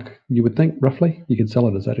 25 mark, you would think, roughly. You could sell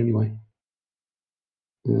it as that anyway.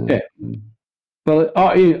 Well,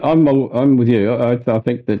 I'm with you. I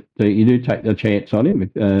think that you do take the chance on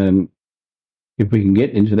him if we can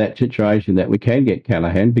get into that situation that we can get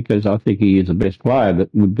Callaghan, because I think he is the best player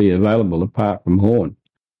that would be available apart from Horn.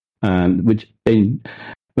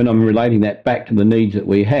 When I'm relating that back to the needs that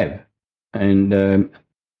we have, and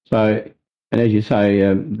as you say,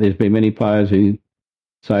 there's been many players who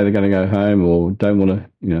say they're going to go home or don't want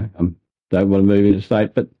to. don't want to move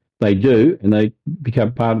interstate, but they do, and they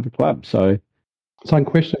become part of the club. So it's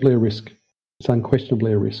unquestionably a risk.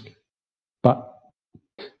 But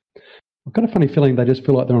I've got a funny feeling they just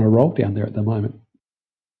feel like they're on a roll down there at the moment.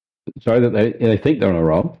 sorry that they think they're on a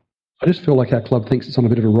roll. I just feel like our club thinks it's on a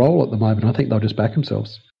bit of a roll at the moment. I think they'll just back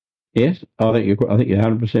themselves. Yes, I think you're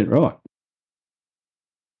 100%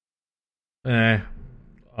 right.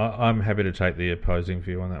 I'm happy to take the opposing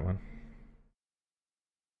view on that one.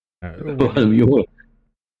 You're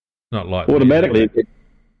Not like automatically.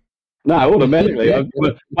 Automatically.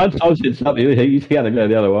 Once I said something, you got to go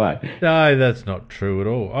the other way. No, that's not true at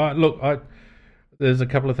all. There's a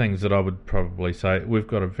couple of things that I would probably say. We've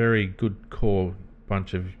got a very good core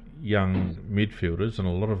bunch of young midfielders, and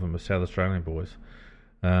a lot of them are South Australian boys.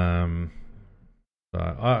 I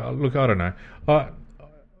don't know.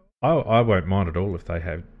 I won't mind at all if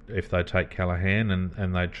they take Callaghan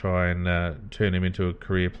and they try and turn him into a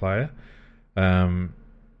career player, a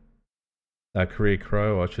career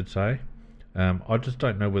Crow, I should say. I just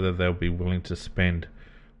don't know whether they'll be willing to spend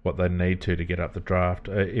what they need to get up the draft.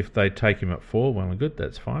 If they take him at 4, well and good,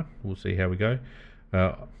 that's fine. We'll see how we go.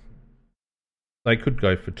 They could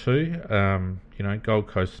go for 2. Gold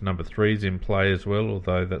Coast number 3's in play as well,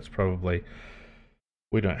 although that's probably...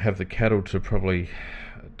 We don't have the cattle to probably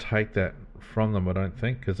take that from them, I don't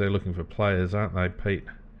think, because they're looking for players, aren't they, Pete?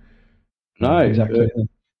 No, exactly.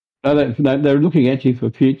 They're looking actually for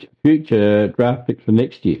future draft picks for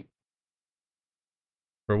next year.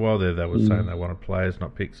 For a while there, they were saying they wanted players,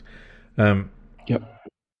 not picks. Yep.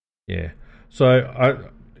 Yeah.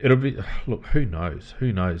 So it'll be... Look, who knows?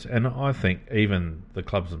 And I think even the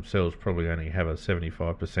clubs themselves probably only have a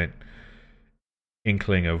 75%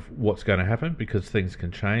 inkling of what's going to happen, because things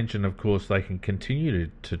can change, and of course they can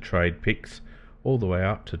continue to trade picks all the way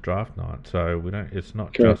up to draft night. So we don't. It's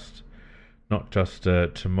not just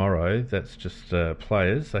tomorrow. That's just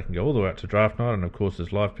players. They can go all the way up to draft night, and of course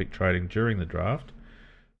there's live pick trading during the draft.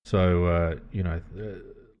 So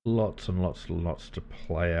lots and lots to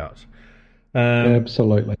play out.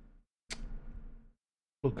 Absolutely.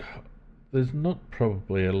 Look, there's not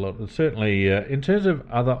probably a lot. Certainly, in terms of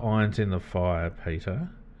other irons in the fire, Peter,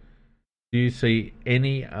 do you see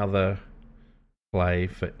any other play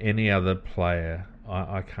for any other player?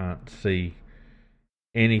 I can't see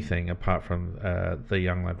anything apart from the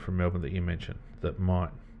young lad from Melbourne that you mentioned that might.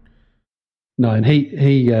 No, and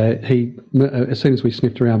he as soon as we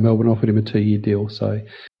sniffed around, Melbourne offered him a 2-year deal. So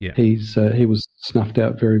yeah. he was snuffed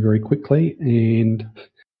out very, very quickly, and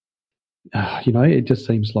it just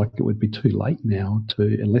seems like it would be too late now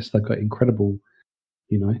unless they've got incredible,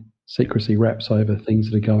 secrecy wraps over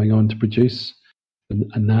things that are going on, to produce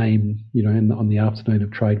a name, on the afternoon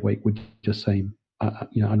of trade week would just seem,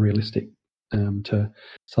 unrealistic. To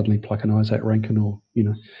suddenly pluck an Isaac Rankin or,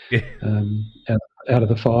 out of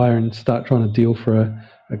the fire and start trying to deal for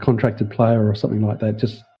a contracted player or something like that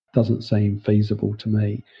just doesn't seem feasible to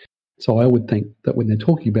me. So I would think that when they're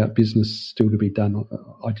talking about business still to be done,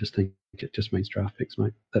 I just think it just means draft picks,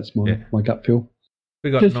 mate. That's my gut feel.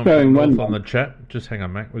 We got just Nom from North on the chat. Just hang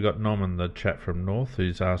on, mate. We got Nom in the chat from North,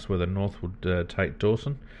 who's asked whether North would take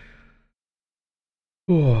Dawson.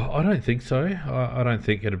 Oh, I don't think so. I don't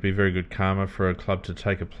think it'd be very good karma for a club to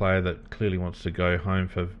take a player that clearly wants to go home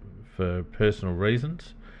for personal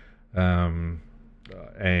reasons. And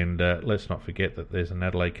let's not forget that there's an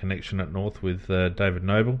Adelaide connection at North with David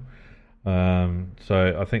Noble.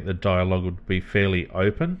 So I think the dialogue would be fairly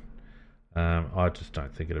open. I just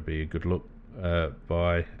don't think it'd be a good look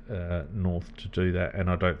by North to do that, and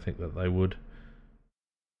I don't think that they would.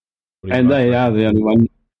 And they are the only one.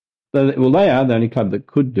 Well, they are the only club that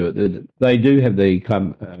could do it. They do have the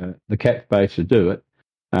club, the cap space to do it.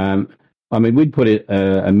 We'd put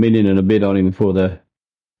 $1 million and a bit on him for the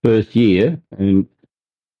first year, and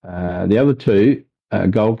the other two,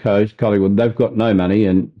 Gold Coast, Collingwood, they've got no money,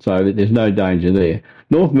 and so there's no danger there.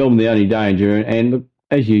 North Melbourne, the only danger, and look,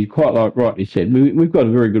 as you quite rightly said, we've got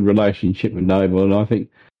a very good relationship with Noble, and I think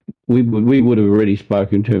we would have already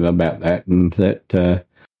spoken to him about that, and that.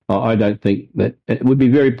 I don't think that it would be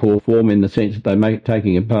very poor form in the sense that they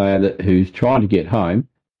taking a player who's trying to get home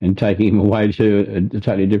and taking him away to a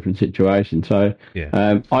totally different situation. So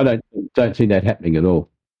yeah. I don't see that happening at all.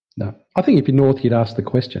 No, I think if you're North, you'd ask the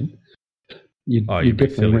question. You'd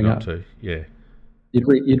definitely ring up. Yeah,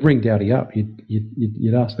 you'd ring Dowdy up.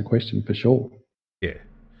 You'd ask the question for sure. Yeah,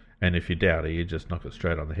 and if you're Dowdy, you just knock it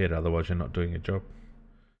straight on the head. Otherwise, you're not doing your job.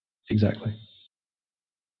 Exactly.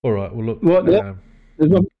 All right. Well, look.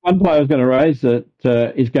 There's one player I was going to raise that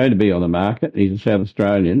is going to be on the market. He's a South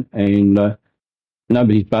Australian, and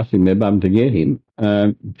nobody's busting their bum to get him.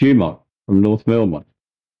 Dumont from North Melbourne.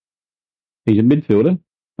 He's a midfielder.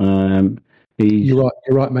 You're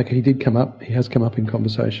right, Mac. He did come up. He has come up in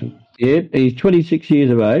conversation. Yeah, he's 26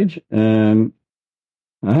 years of age,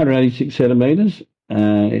 186 centimetres.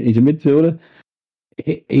 He's a midfielder.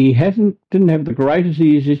 He didn't have the greatest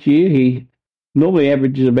years this year. He normally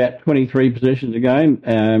averages about 23 possessions a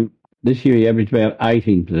game. This year he averaged about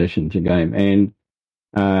 18 possessions a game, and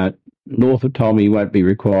North have told me he won't be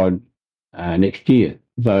required next year.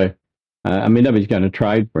 So, nobody's going to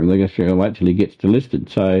trade for him. They're going to wait till he gets delisted.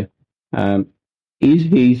 So, is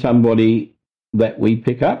he somebody that we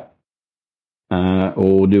pick up,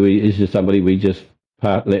 or is he somebody we just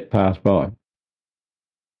let pass by?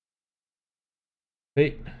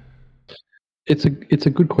 Pete? It's a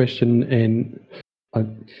good question, and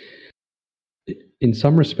in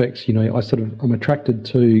some respects, I'm attracted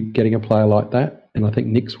to getting a player like that, and I think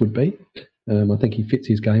Nick's would be. I think he fits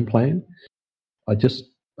his game plan.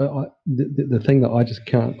 The thing that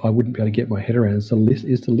I wouldn't be able to get my head around is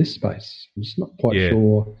the list space. I'm just not quite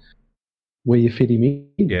sure where you fit him in.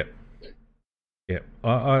 Yeah.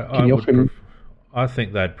 I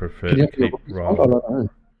think they'd prefer to keep Ryan.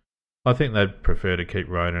 I think they'd prefer to keep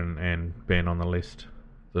Ronan and Ben on the list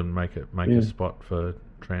than make a spot for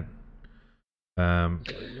Trent. I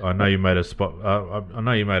know you made a spot. I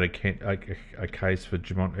know you made a case for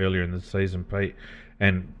Dumont earlier in the season, Pete,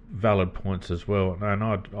 and valid points as well. And I'm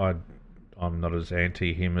not as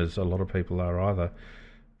anti him as a lot of people are either.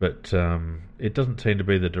 But it doesn't seem to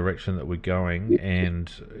be the direction that we're going,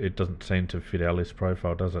 and it doesn't seem to fit our list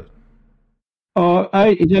profile, does it?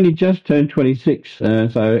 He's only just turned 26,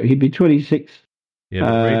 so he'd be 26.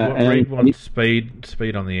 Yeah, Reed wants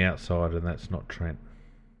speed on the outside, and that's not Trent.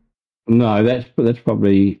 No, that's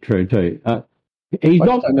probably true too. I just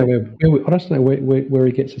don't know where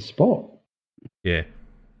he gets a spot. Yeah,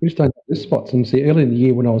 we just don't have this spots. And see, early in the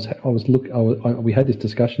year when we had this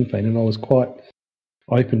discussion, Fane, and I was quite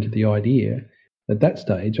open to the idea. At that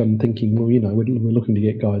stage, I'm thinking, well, we're looking to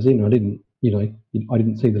get guys in. I didn't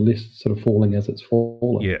see the list sort of falling as it's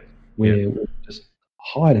fallen. Yeah. We're just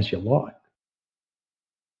hide as you like.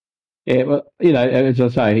 Yeah, well, as I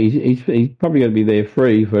say, he's probably going to be there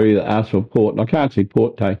free for either us or Port, and I can't see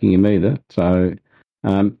Port taking him either. So,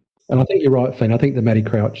 and I think you're right, Finn. I think the Matty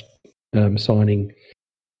Crouch signing,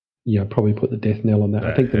 probably put the death knell on that.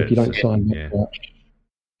 I think that if you don't sign Matty Crouch,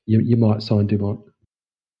 you might sign Dumont.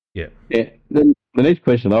 Yeah. Yeah. Then the next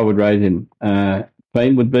question I would raise in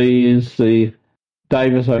Finn would be is the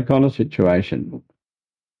Davis O'Connor situation.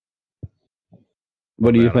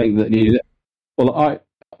 What do you think that Well,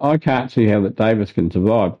 I can't see how that Davis can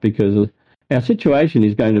survive, because our situation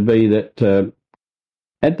is going to be that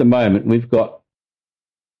at the moment we've got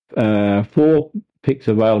 4 picks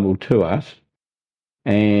available to us,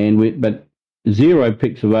 but 0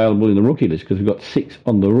 picks available in the rookie list, because we've got 6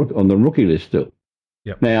 on the rookie list still.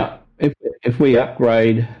 Yep. Now, if we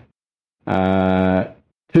upgrade 2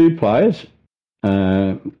 players,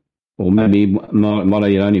 or maybe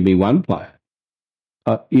might only be 1 player,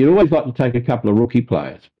 you'd always like to take a couple of rookie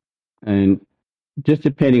players, and just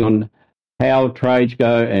depending on how trades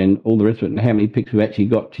go and all the rest of it, and how many picks we've actually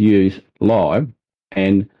got to use live,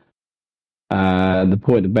 and the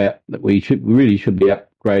point about that we really should be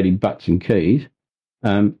upgrading Butts and Keys.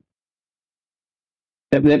 That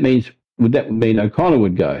would mean O'Connor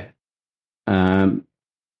would go.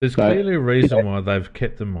 There's clearly a reason why they've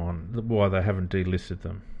kept them on, why they haven't delisted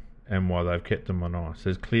them, and why they've kept them on ice.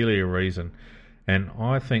 There's clearly a reason, and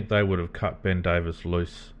I think they would have cut Ben Davis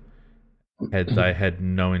loose had they had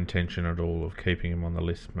no intention at all of keeping him on the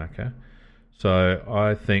list, Macca. So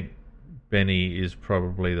I think Benny is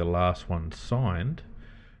probably the last one signed,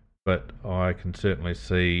 but I can certainly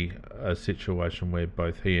see a situation where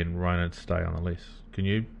both he and Ronan stay on the list. Can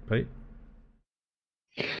you, Pete?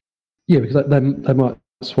 Yeah, because they might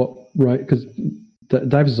swap, right? Because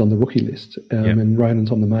Davis is on the rookie list, and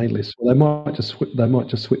Ronan's on the main list. Well, they might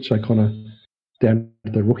just switch O'Connor down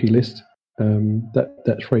to the rookie list.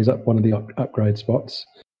 That frees up one of the upgrade spots.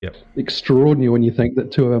 Yep. Extraordinary when you think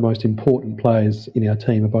that 2 of our most important players in our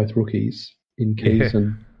team are both rookies in Keys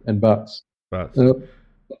and Butts. So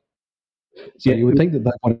you would think that they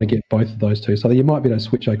want to get both of those 2. So you might be able to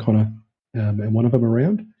switch O'Connor and one of them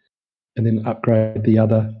around, and then upgrade the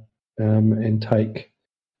other and take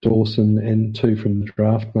Dawson and 2 from the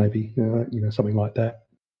draft, maybe something like that.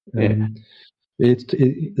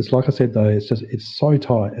 It's like I said though, it's so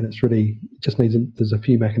tight, and it just needs there's a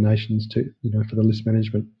few machinations to for the list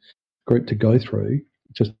management group to go through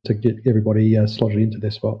just to get everybody slotted into their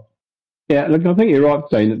spot. Yeah, look, I think you're right,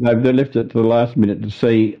 Dean, that they've left it to the last minute to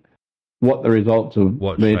see what the results of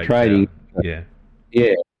their trading. Yeah,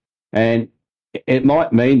 yeah, and it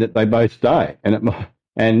might mean that they both stay, and it might,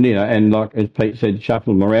 and like as Pete said,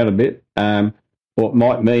 shuffle them around a bit. Or it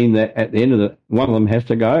might mean that at the end of one of them has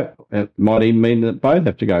to go. It might even mean that both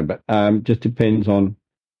have to go, but just depends on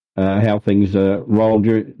how things roll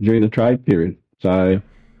during the trade period. So,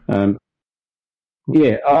 I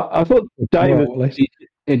thought Davis,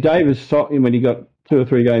 when he got 2 or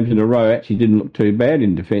 3 games in a row, actually didn't look too bad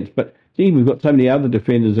in defence. But we've got so many other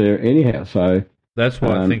defenders there anyhow. So that's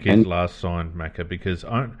why I think he's last signed, Macca, because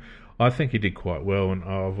I think he did quite well, and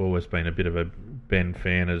I've always been a bit of a Ben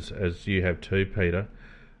fan, as you have too, Peter.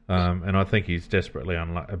 And I think he's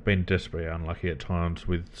been desperately unlucky at times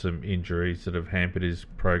with some injuries that have hampered his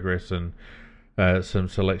progress and some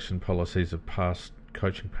selection policies of past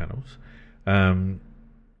coaching panels.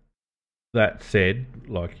 That said,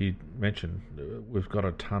 like you mentioned, we've got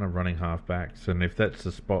a ton of running half-backs, and if that's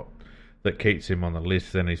the spot that keeps him on the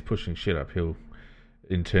list, then he's pushing shit uphill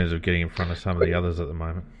in terms of getting in front of some of the others at the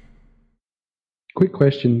moment. Quick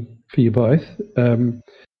question for you both. Ben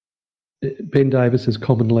Davis is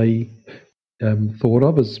commonly thought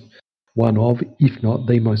of as one of, if not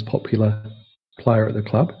the most popular player at the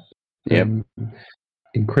club. Yep.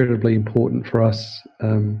 Incredibly important for us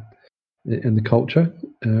and the culture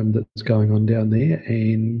that's going on down there,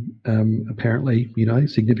 and apparently,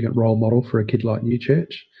 significant role model for a kid like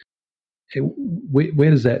Newchurch.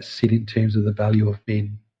 Where does that sit in terms of the value of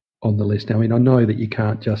Ben on the list? Now, I mean, I know that you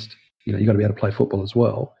can't just, you've got to be able to play football as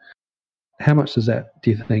well. How much does that,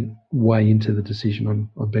 do you think, weigh into the decision on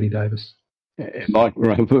Benny Davis? Given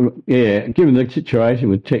the situation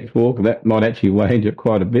with Tex Walker, that might actually weigh into it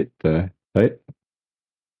quite a bit, Pete.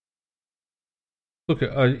 Look,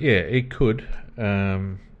 it could.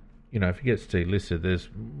 If he gets delisted, there's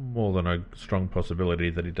more than a strong possibility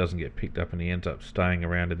that he doesn't get picked up and he ends up staying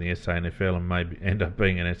around in the SANFL and maybe end up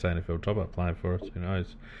being an SANFL top-up player for us. Who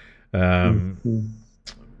knows?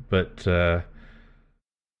 But I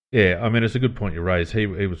mean, it's a good point you raise. He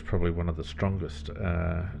was probably one of the strongest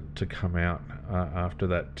to come out after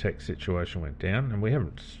that Tex situation went down, and we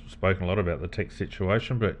haven't spoken a lot about the Tex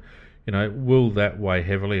situation, but will that weigh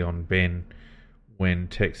heavily on Ben when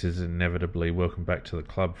Tex is inevitably welcomed back to the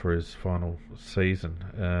club for his final season?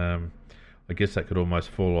 I guess that could almost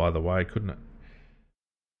fall either way, couldn't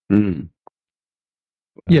it?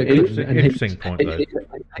 Yeah, interesting point though.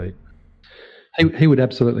 He would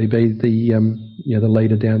absolutely be the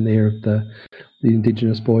leader down there of the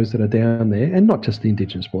Indigenous boys that are down there, and not just the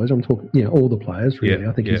Indigenous boys. I'm talking all the players really.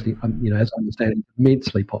 I think he's as I understand it,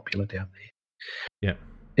 immensely popular down there. Yeah.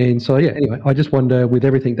 And so anyway, I just wonder with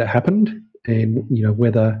everything that happened, and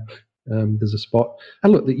whether there's a spot.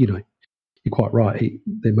 And look, you're quite right.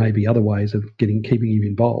 There may be other ways of keeping him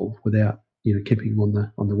involved without keeping him on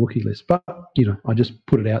the rookie list. But I just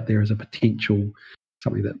put it out there as a potential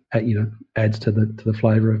something that adds to the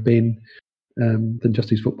flavour of Ben than just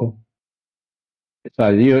his football.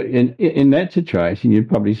 So in that situation, you'd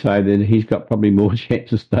probably say that he's got probably more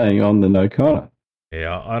chance of staying on than O'Connor.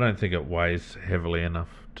 Yeah, I don't think it weighs heavily enough,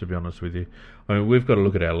 to be honest with you. I mean, we've got to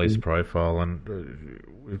look at our list profile, and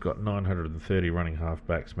we've got 930 running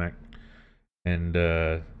half-backs, Mac, and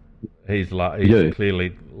he's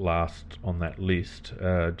clearly last on that list.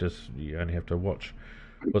 Just you only have to watch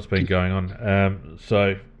what's been going on.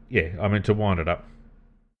 To wind it up,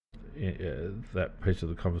 that piece of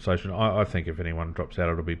the conversation, I think if anyone drops out,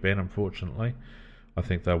 it'll be Ben, unfortunately. I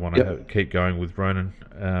think they want to keep going with Ronan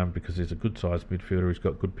because he's a good-sized midfielder. He's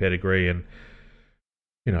got good pedigree, and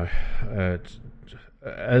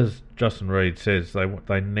as Justin Reid says,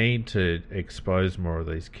 they need to expose more of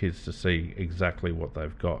these kids to see exactly what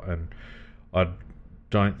they've got, and I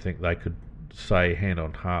don't think they could say hand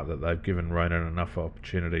on heart that they've given Ronan enough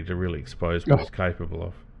opportunity to really expose what he's capable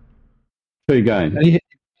of. 2 games. And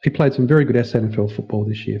he played some very good SNFL football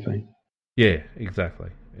this year, Fane. Yeah, exactly.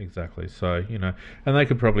 So, and they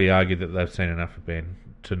could probably argue that they've seen enough of Ben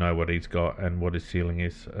to know what he's got and what his ceiling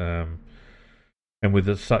is. And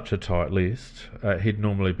with such a tight list, he'd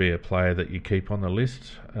normally be a player that you keep on the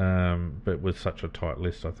list. But with such a tight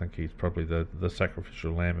list, I think he's probably the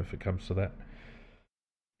sacrificial lamb if it comes to that.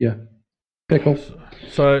 Yeah. Cool.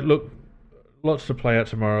 So, look, lots to play out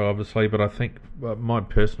tomorrow, obviously, but I think my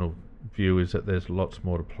personal view is that there's lots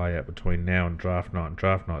more to play out between now and draft night. And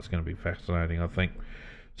draft night's going to be fascinating, I think.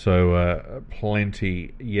 So,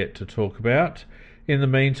 plenty yet to talk about. In the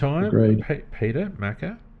meantime, Peter,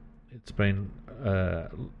 Macca, it's been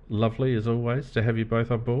lovely, as always, to have you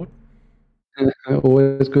both on board.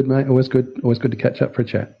 Always good, mate. Always good to catch up for a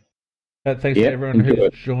chat. Thanks to everyone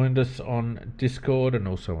who's joined us on Discord and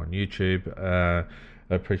also on YouTube. I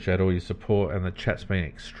appreciate all your support, and the chat's been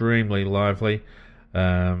extremely lively.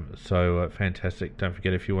 So fantastic. Don't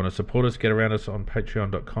forget, if you want to support us, get around us on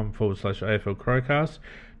patreon.com/AFL Crowcast.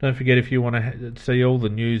 Don't forget, if you want to see all the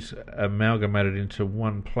news amalgamated into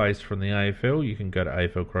one place from the AFL, you can go to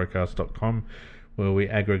aflcrowcast.com, where we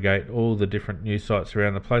aggregate all the different news sites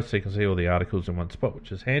around the place, so you can see all the articles in one spot,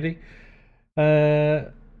 which is handy.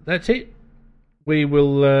 That's it.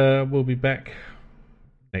 We'll be back.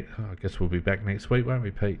 I guess we'll be back next week, won't we,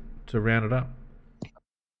 Pete, to round it up?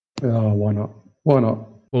 Oh, why not? Why not?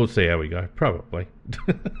 We'll see how we go. Probably.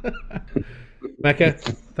 Macca,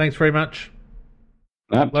 thanks very much.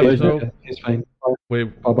 Love you all.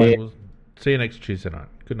 Bye-bye. We'll see you next Tuesday night.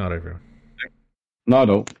 Good night, everyone. Night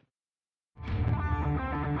all.